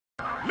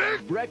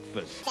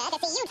Breakfast.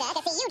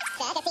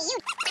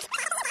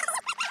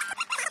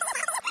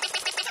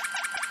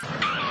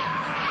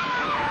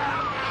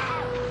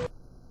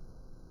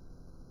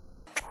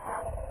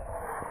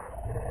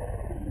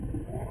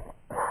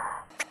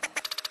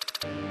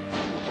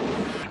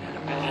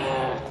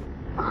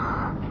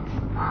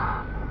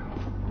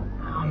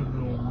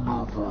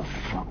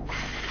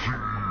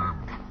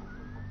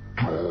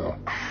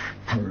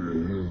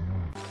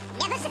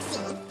 Never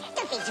succeed.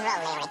 Don't be droll,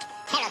 Leoric.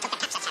 Feril took the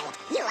capture chariot.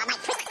 You are my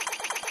prisoner.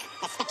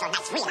 The spectral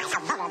knights realize how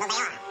vulnerable they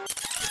are.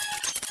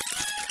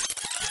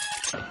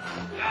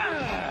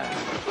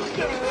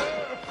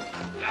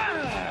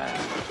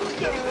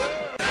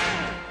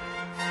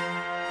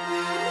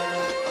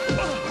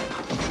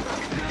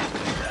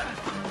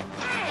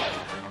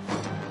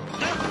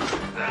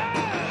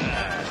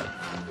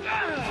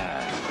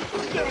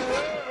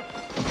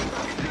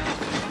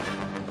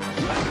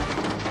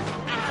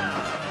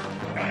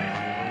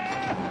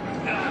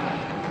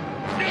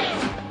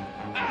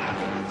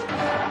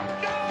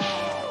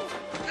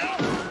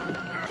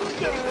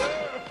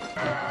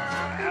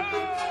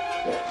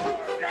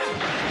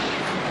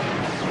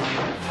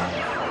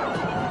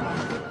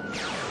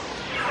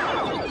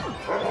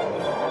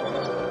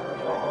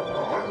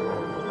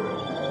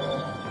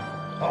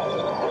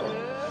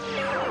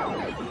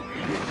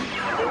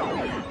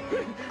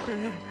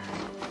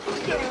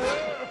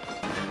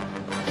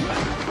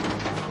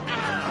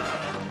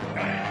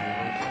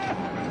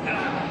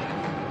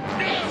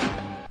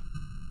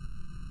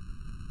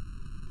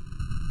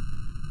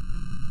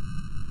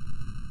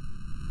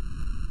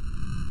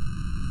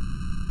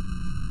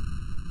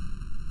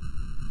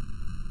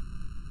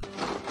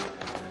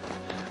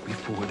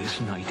 Before this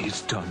night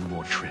is done,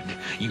 Mortred,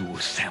 you will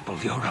sample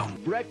your own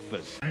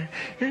Breakfast.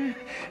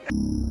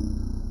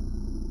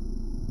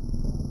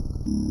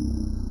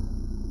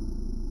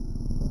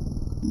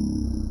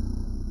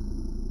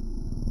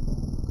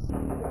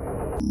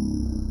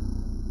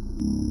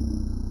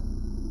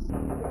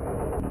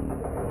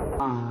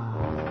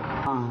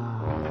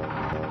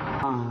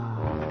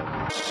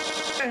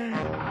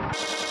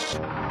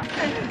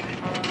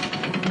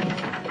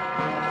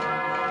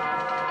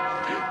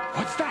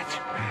 What's that?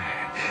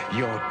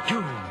 Your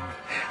doom.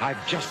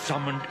 I've just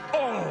summoned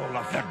all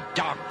of the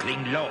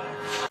Darkling Lords.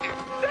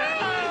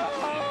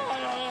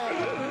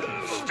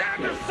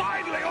 Stand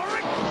aside,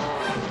 Leoric!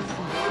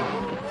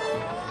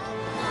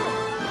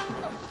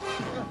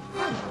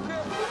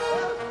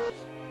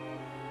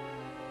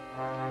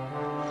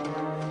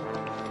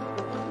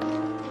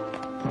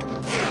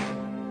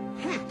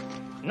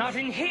 Not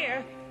in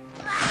here.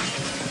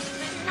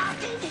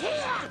 Not in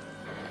here!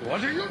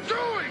 What are you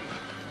doing?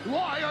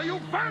 Why are you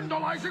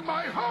vandalizing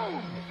my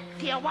home?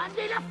 Do you want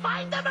me to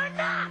find them or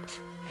not?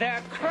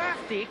 They're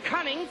crafty,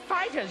 cunning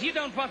fighters. You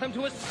don't want them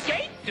to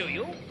escape, do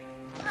you?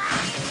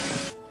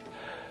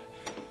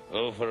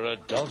 Over a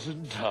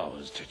dozen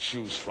towers to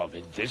choose from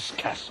in this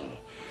castle,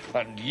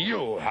 and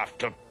you have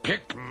to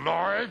pick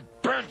my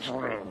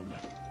bedroom.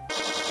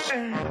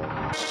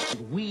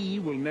 We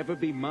will never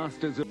be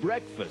masters of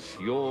breakfast.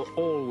 You're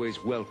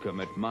always welcome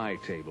at my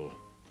table,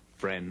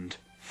 friend.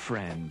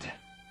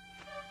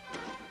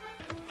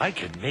 I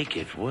can make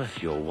it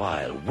worth your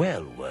while,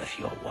 well worth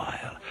your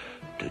while,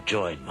 to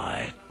join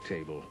my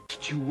Table.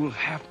 You will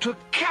have to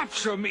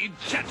capture me,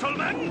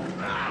 gentlemen!